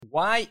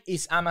Why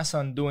is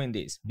Amazon doing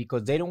this?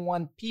 Because they don't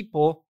want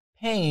people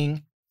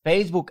paying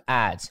Facebook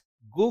ads,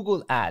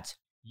 Google ads,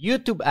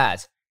 YouTube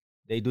ads.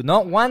 They do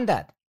not want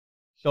that.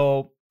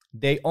 So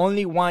they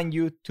only want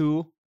you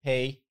to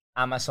pay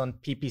Amazon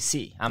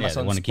PPC,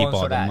 Amazon they want to keep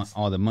all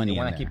the money. They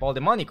want to keep all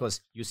the money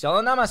because you sell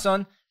on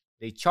Amazon,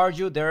 they charge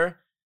you their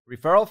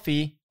referral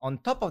fee. On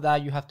top of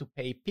that, you have to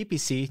pay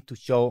PPC to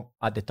show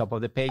at the top of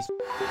the page.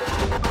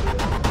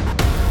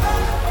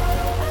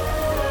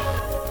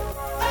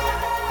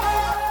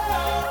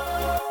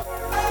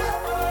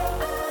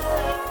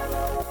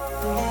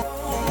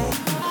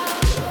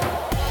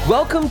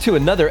 Welcome to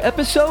another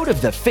episode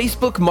of the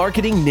Facebook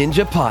Marketing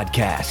Ninja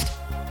Podcast.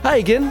 Hi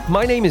again,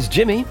 my name is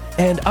Jimmy,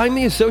 and I'm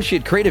the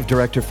Associate Creative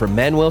Director for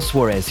Manuel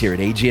Suarez here at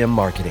AGM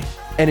Marketing.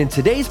 And in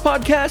today's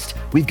podcast,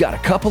 we've got a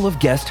couple of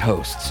guest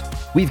hosts.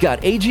 We've got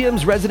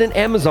AGM's resident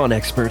Amazon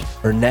expert,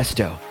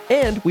 Ernesto,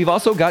 and we've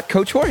also got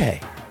Coach Jorge.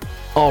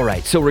 All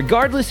right, so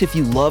regardless if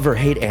you love or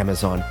hate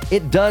Amazon,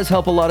 it does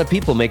help a lot of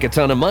people make a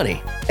ton of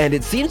money. And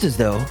it seems as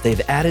though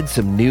they've added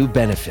some new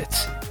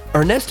benefits.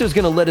 Ernesto's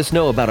going to let us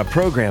know about a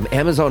program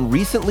Amazon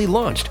recently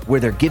launched where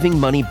they're giving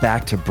money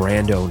back to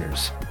brand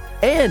owners.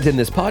 And in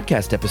this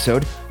podcast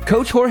episode,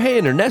 Coach Jorge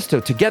and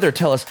Ernesto together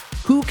tell us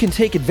who can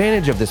take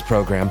advantage of this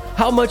program,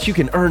 how much you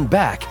can earn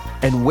back,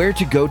 and where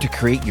to go to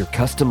create your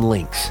custom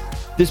links.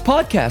 This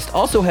podcast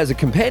also has a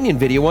companion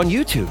video on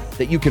YouTube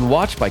that you can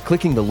watch by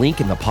clicking the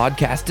link in the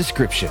podcast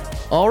description.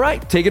 All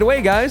right, take it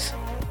away, guys.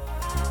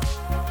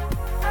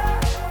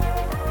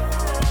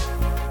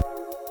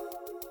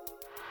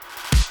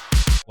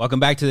 Welcome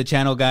back to the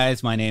channel,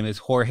 guys. My name is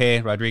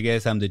Jorge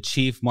Rodriguez. I'm the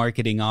Chief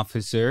Marketing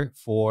Officer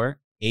for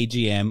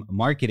AGM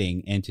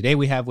Marketing. And today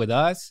we have with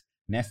us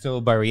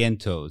Ernesto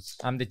Barrientos.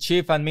 I'm the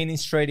Chief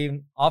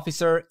Administrative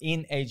Officer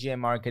in AGM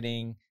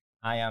Marketing.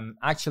 I am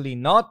actually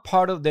not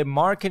part of the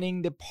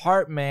marketing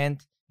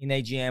department in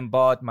AGM,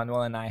 but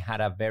Manuel and I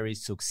had a very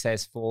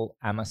successful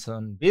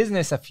Amazon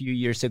business a few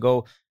years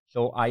ago.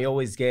 So I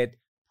always get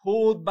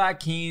pulled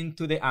back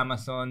into the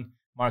Amazon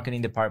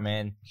marketing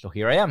department. So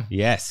here I am.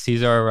 Yes,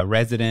 he's our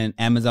resident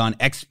Amazon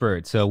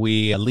expert. So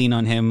we lean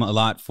on him a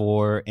lot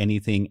for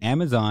anything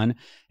Amazon.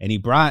 And he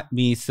brought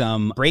me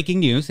some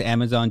breaking news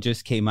Amazon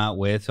just came out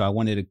with. So I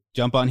wanted to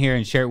jump on here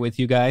and share it with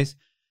you guys.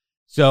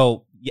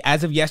 So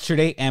as of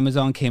yesterday,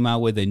 Amazon came out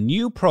with a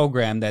new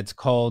program that's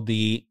called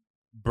the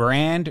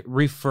Brand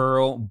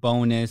Referral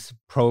Bonus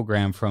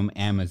Program from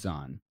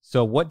Amazon.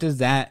 So what does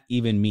that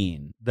even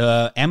mean?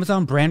 The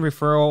Amazon Brand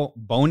Referral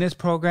Bonus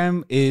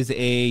Program is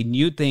a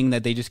new thing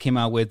that they just came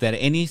out with, that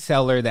any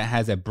seller that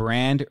has a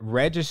brand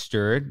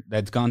registered,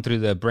 that's gone through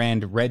the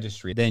brand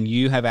registry, then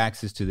you have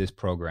access to this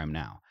program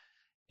now.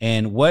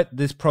 And what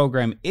this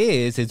program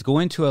is, it's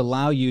going to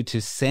allow you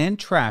to send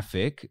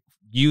traffic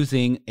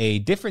using a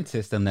different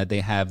system that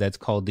they have that's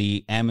called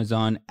the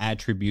Amazon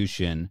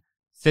Attribution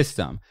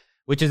System,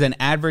 which is an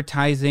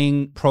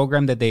advertising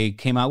program that they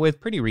came out with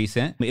pretty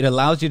recent. It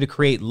allows you to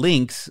create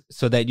links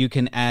so that you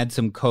can add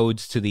some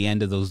codes to the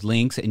end of those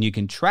links and you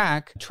can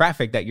track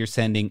traffic that you're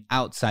sending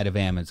outside of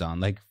Amazon.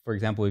 Like, for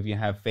example, if you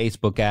have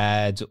Facebook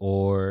ads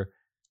or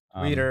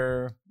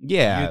Twitter,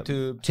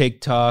 YouTube,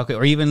 TikTok,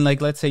 or even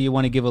like, let's say you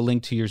want to give a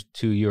link to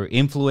your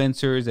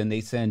influencers and they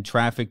send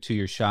traffic to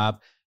your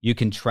shop. You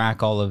can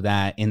track all of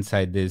that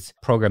inside this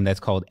program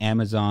that's called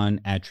Amazon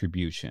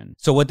Attribution.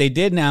 So what they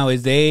did now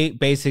is they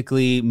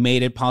basically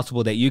made it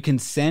possible that you can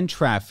send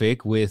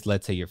traffic with,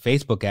 let's say, your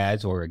Facebook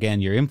ads or,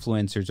 again, your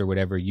influencers or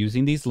whatever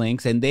using these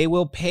links, and they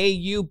will pay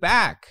you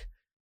back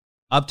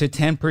up to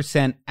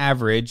 10%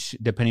 average,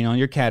 depending on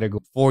your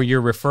category, for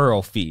your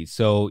referral fee.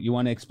 So you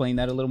want to explain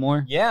that a little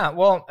more? Yeah,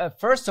 well,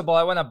 first of all,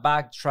 I want to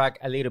backtrack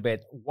a little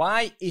bit.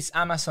 Why is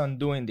Amazon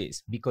doing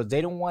this? Because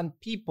they don't want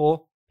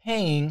people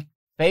paying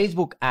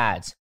Facebook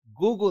ads,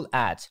 Google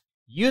ads,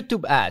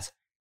 YouTube ads.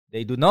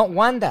 They do not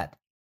want that.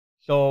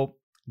 So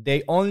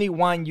they only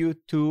want you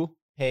to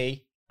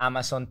pay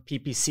Amazon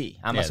PPC,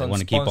 Amazon they want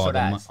to keep all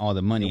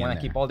the money. They want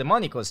to keep all the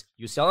money because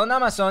you sell on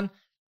Amazon,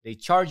 they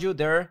charge you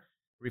their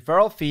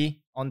referral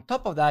fee. On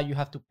top of that, you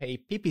have to pay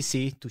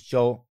PPC to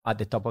show at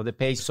the top of the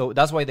page. So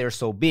that's why they're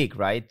so big,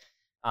 right?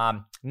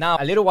 Now,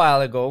 a little while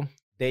ago,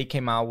 they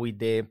came out with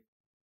the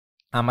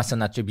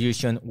Amazon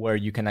Attribution where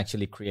you can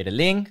actually create a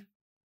link,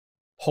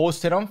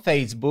 post it on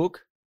Facebook,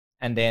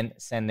 and then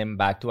send them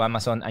back to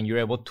Amazon, and you're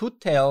able to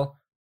tell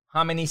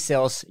how many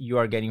sales you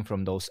are getting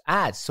from those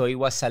ads. So it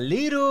was a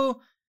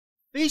little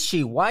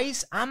fishy. Why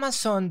is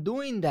Amazon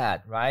doing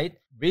that, right?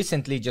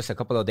 Recently, just a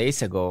couple of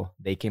days ago,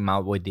 they came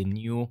out with the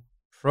new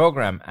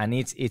program, and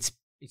it's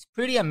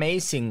pretty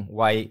amazing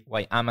why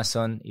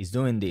Amazon is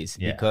doing this.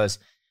 Because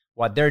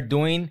what they're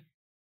doing,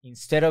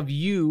 instead of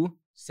you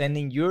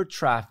sending your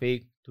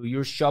traffic to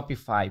your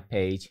Shopify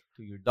page,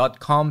 to your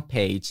 .com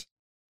page,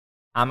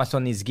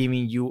 Amazon is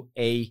giving you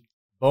a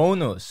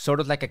bonus, sort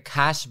of like a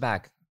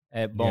cashback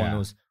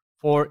bonus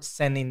for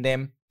sending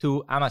them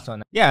to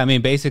Amazon. Yeah, I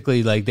mean,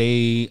 basically, like,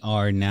 they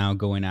are now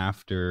going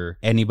after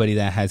anybody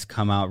that has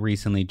come out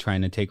recently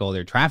trying to take all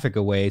their traffic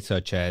away,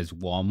 such as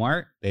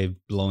Walmart. They've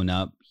blown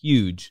up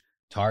huge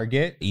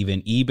Target,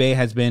 even eBay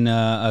has been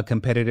a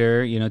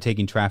competitor,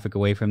 taking traffic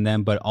away from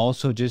them, but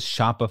also just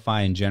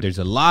Shopify in general. There's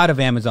a lot of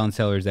Amazon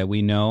sellers that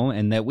we know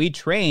and that we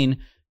train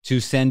to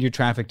send your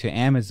traffic to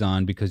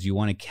Amazon because you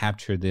want to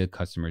capture the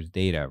customer's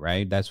data,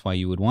 right? That's why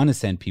you would want to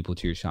send people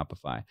to your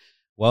Shopify.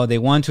 Well, they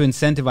want to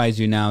incentivize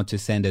you now to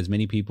send as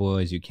many people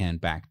as you can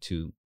back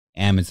to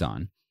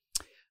Amazon.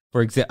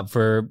 For example,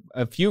 for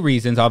a few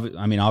reasons,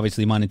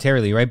 obviously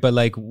monetarily, right? But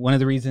like one of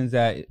the reasons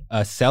that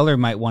a seller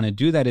might want to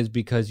do that is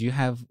because you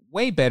have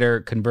way better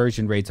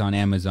conversion rates on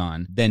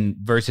Amazon than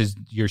versus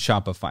your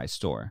Shopify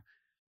store.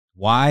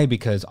 Why?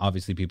 Because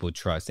obviously people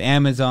trust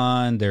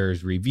Amazon.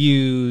 There's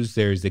reviews.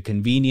 There's the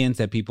convenience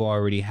that people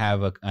already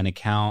have an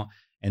account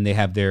and they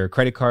have their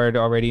credit card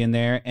already in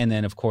there. And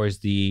then, of course,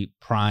 the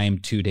Prime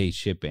 2-day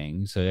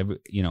shipping. So,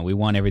 we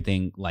want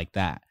everything like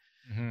that.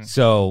 Mm-hmm.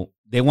 So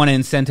they want to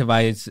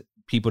incentivize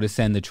people to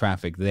send the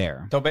traffic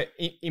there. So, but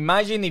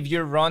imagine if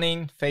you're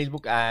running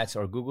Facebook ads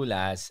or Google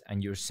ads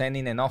and you're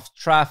sending enough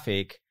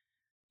traffic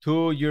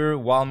to your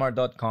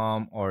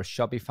Walmart.com or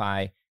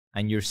Shopify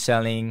and you're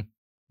selling,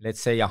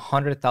 let's say,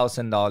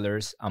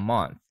 $100,000 a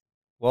month.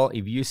 Well,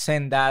 if you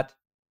send that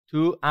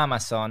to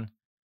Amazon,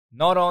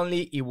 not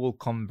only it will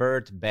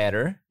convert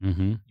better,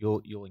 mm-hmm.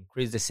 you'll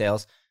increase the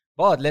sales,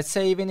 but let's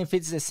say even if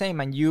it's the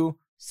same and you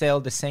sell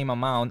the same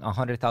amount,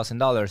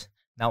 $100,000,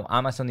 now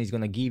Amazon is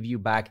going to give you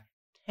back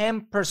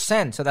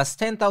 10%. So that's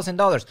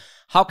 $10,000.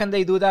 How can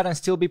they do that and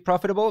still be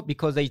profitable?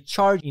 Because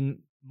in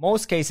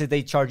most cases,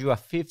 they charge you a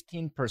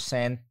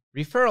 15%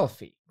 referral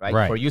fee,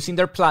 right? For using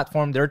their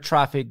platform, their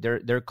traffic,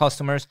 their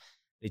customers.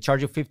 They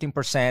charge you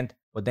 15%,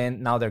 but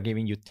then now they're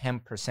giving you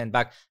 10%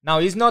 back. Now,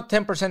 it's not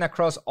 10%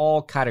 across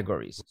all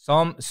categories.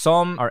 Some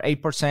are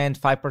 8%,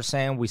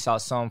 5%. We saw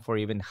some for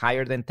even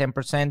higher than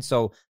 10%.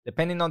 So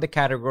depending on the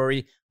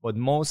category, but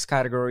most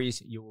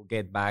categories you will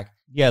get back.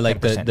 Yeah,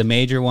 like 10%. the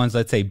major ones,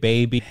 let's say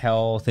baby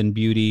health and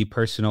beauty,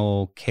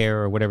 personal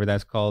care, or whatever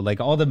that's called. Like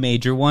all the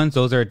major ones,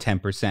 those are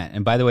 10%.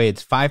 And by the way,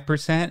 it's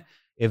 5%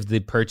 if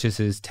the purchase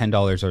is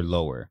 $10 or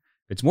lower.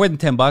 If it's more than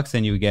 $10,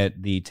 then you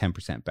get the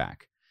 10%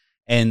 back.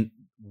 And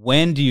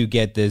when do you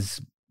get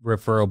this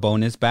referral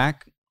bonus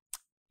back?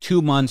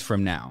 2 months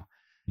from now.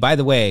 By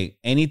the way,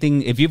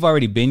 if you've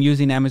already been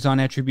using Amazon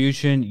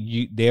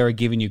Attribution, they are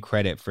giving you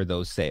credit for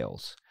those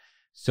sales.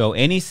 So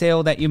any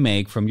sale that you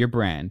make from your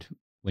brand,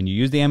 when you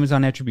use the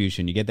Amazon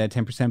Attribution, you get that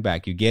 10%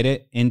 back. You get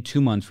it in 2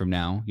 months from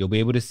now. You'll be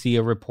able to see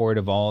a report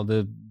of all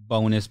the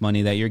bonus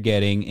money that you're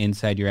getting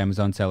inside your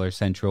Amazon Seller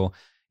Central.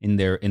 In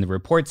the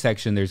report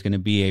section, there's going to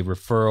be a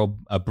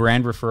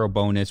brand referral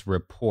bonus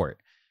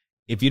report.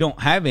 If you don't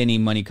have any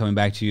money coming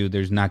back to you,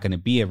 there's not going to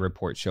be a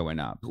report showing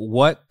up.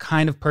 What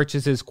kind of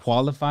purchases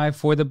qualify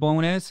for the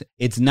bonus?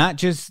 It's not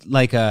just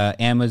like a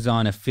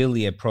Amazon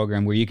affiliate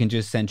program where you can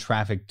just send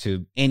traffic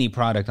to any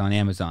product on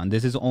Amazon.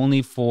 This is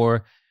only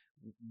for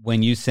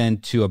when you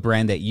send to a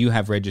brand that you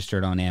have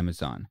registered on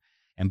Amazon.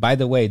 And by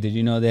the way, did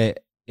you know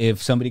that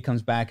if somebody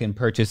comes back and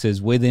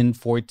purchases within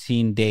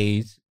 14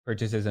 days,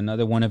 purchases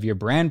another one of your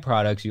brand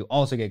products, you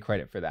also get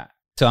credit for that.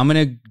 So I'm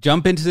going to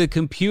jump into the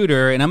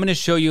computer and I'm going to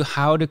show you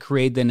how to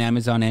create an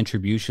Amazon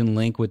Attribution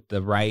link with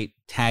the right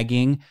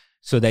tagging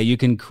so that you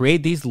can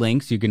create these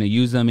links. You're going to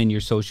use them in your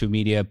social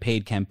media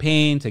paid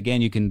campaigns.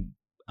 Again, you can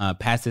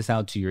pass this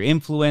out to your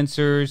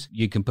influencers.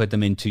 You can put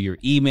them into your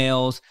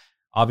emails.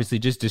 Obviously,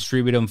 just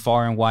distribute them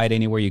far and wide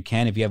anywhere you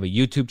can. If you have a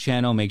YouTube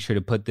channel, make sure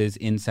to put this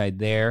inside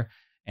there.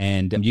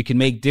 And you can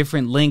make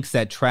different links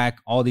that track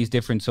all these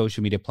different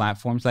social media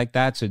platforms like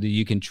that so that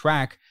you can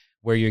track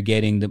where you're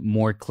getting the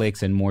more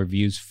clicks and more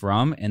views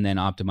from, and then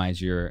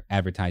optimize your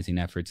advertising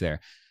efforts there.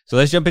 So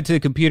let's jump into the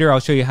computer. I'll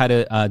show you how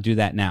to do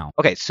that now.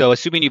 Okay, so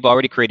assuming you've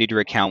already created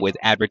your account with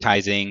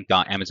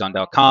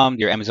advertising.amazon.com,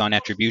 your Amazon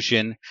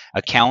Attribution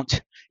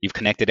account, you've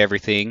connected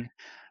everything,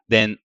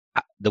 then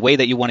the way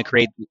that you want to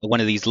create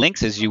one of these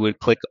links is you would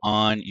click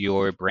on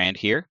your brand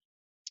here,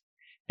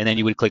 and then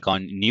you would click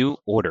on New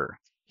Order.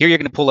 Here you're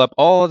going to pull up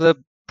all the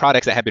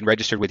products that have been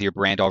registered with your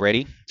brand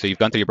already. So you've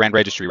gone through your brand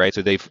registry, right?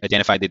 So they've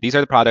identified that these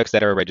are the products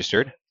that are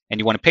registered, and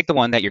you want to pick the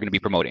one that you're going to be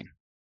promoting.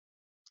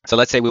 So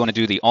let's say we want to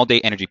do the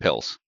all-day energy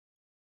pills.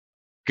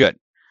 Good.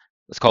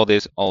 Let's call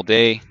this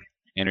all-day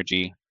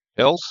energy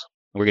pills.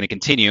 We're going to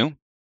continue.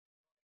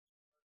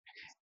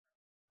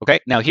 Okay,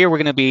 now here we're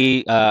going to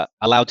be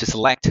allowed to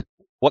select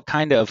what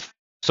kind of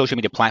social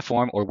media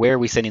platform or where are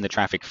we sending the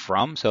traffic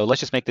from. So let's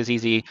just make this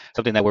easy.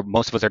 Something that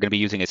most of us are going to be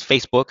using is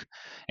Facebook.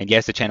 And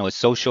yes, the channel is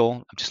social.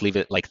 I'll just leave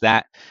it like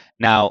that.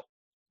 Now,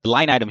 the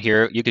line item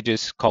here, you could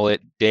just call it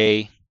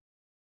day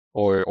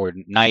or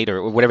night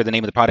or whatever the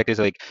name of the product is.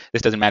 Like,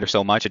 this doesn't matter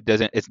so much.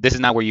 This is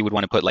not where you would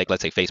want to put, like,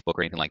 let's say Facebook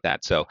or anything like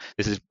that. So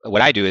this is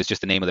what I do is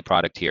just the name of the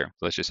product here.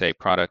 So let's just say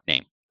product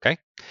name. Okay.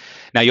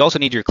 Now you also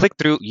need your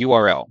click-through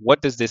URL.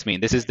 What does this mean?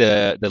 This is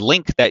the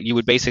link that you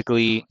would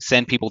basically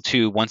send people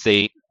to once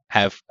you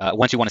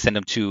want to send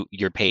them to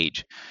your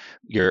page,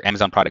 your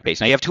Amazon product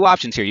page. Now you have two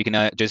options here. You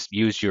can just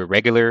use your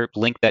regular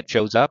link that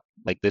shows up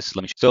like this.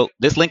 So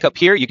this link up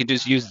here, you can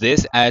just use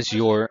this as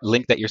your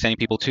link that you're sending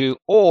people to.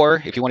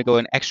 Or if you want to go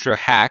an extra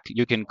hack,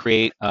 you can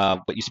create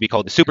what used to be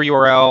called the super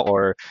URL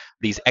or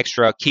these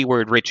extra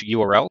keyword-rich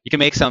URL. You can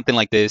make something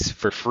like this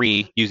for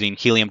free using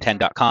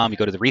helium10.com. You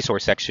go to the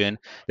resource section.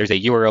 There's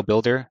a URL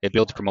builder. It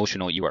builds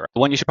promotional URL. The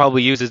one you should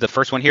probably use is the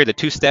first one here, the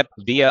two-step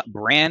via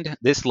brand.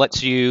 This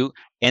lets you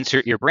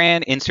insert your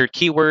brand, insert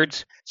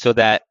keywords so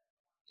that,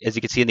 as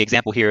you can see in the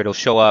example here, it'll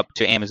show up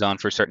to Amazon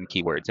for certain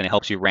keywords, and it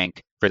helps you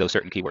rank for those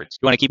certain keywords.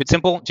 You want to keep it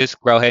simple, just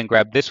go ahead and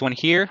grab this one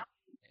here,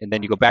 and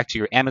then you go back to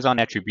your Amazon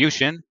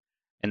attribution,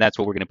 and that's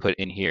what we're going to put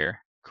in here.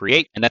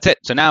 Create, and that's it.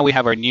 So now we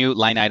have our new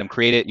line item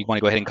created. You want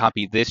to go ahead and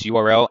copy this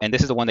URL, and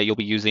this is the one that you'll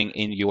be using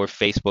in your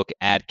Facebook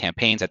ad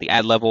campaigns at the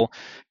ad level,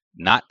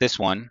 not this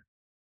one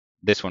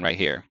right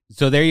here.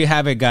 So there you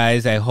have it,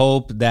 guys. I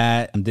hope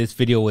that this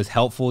video was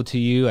helpful to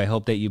you. I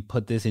hope that you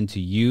put this into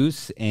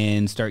use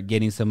and start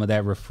getting some of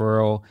that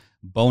referral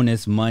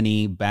bonus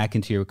money back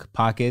into your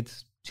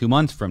pockets 2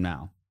 months from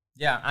now.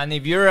 Yeah, and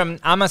if you're an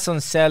Amazon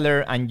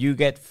seller and you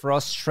get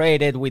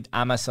frustrated with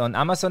Amazon,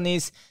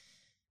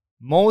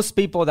 most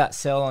people that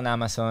sell on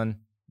Amazon,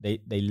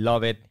 they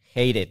love it,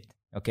 hate it,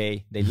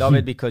 okay? They love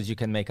it because you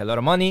can make a lot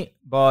of money,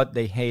 but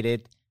they hate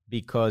it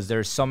because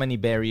there's so many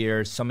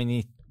barriers, so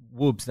many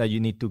whoops that you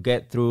need to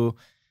get through,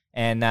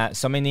 and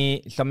so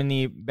many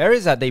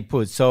barriers that they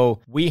put.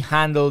 So we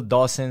handle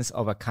dozens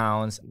of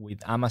accounts with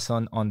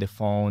Amazon on the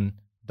phone,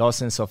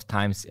 dozens of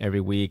times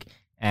every week,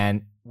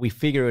 and we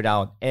figure it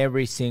out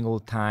every single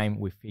time.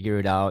 We figure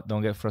it out.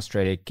 Don't get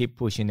frustrated. Keep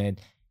pushing it.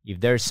 If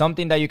there's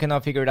something that you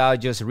cannot figure it out,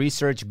 just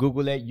research,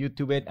 Google it,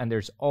 YouTube it, and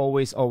there's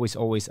always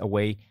a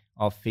way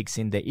of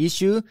fixing the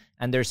issue.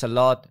 And there's a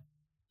lot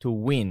to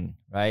win,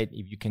 right?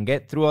 If you can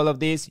get through all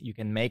of this, you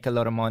can make a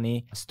lot of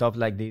money. Stuff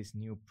like this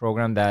new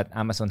program that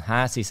Amazon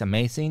has is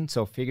amazing.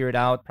 So figure it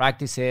out,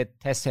 practice it,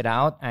 test it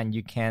out, and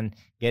you can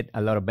get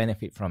a lot of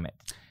benefit from it.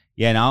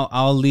 Yeah, and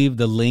I'll leave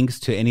the links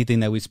to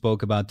anything that we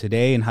spoke about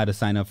today and how to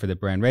sign up for the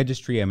brand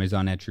registry,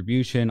 Amazon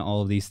attribution,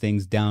 all of these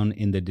things down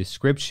in the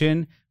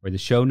description or the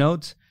show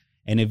notes.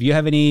 And if you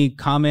have any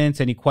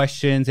comments, any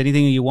questions,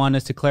 anything you want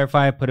us to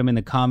clarify, put them in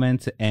the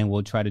comments and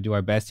we'll try to do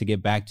our best to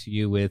get back to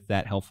you with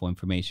that helpful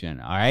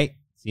information. All right,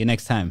 see you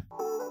next time.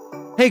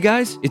 Hey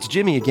guys, it's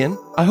Jimmy again.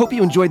 I hope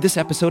you enjoyed this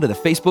episode of the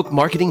Facebook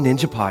Marketing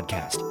Ninja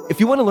Podcast. If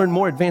you want to learn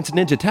more advanced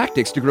ninja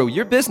tactics to grow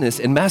your business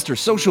and master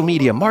social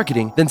media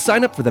marketing, then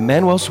sign up for the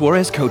Manuel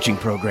Suarez Coaching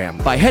Program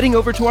by heading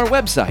over to our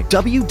website,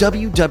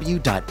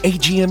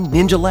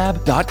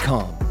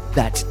 www.agmninjalab.com.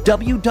 That's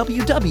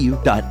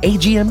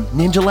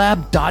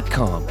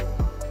www.agmninjalab.com.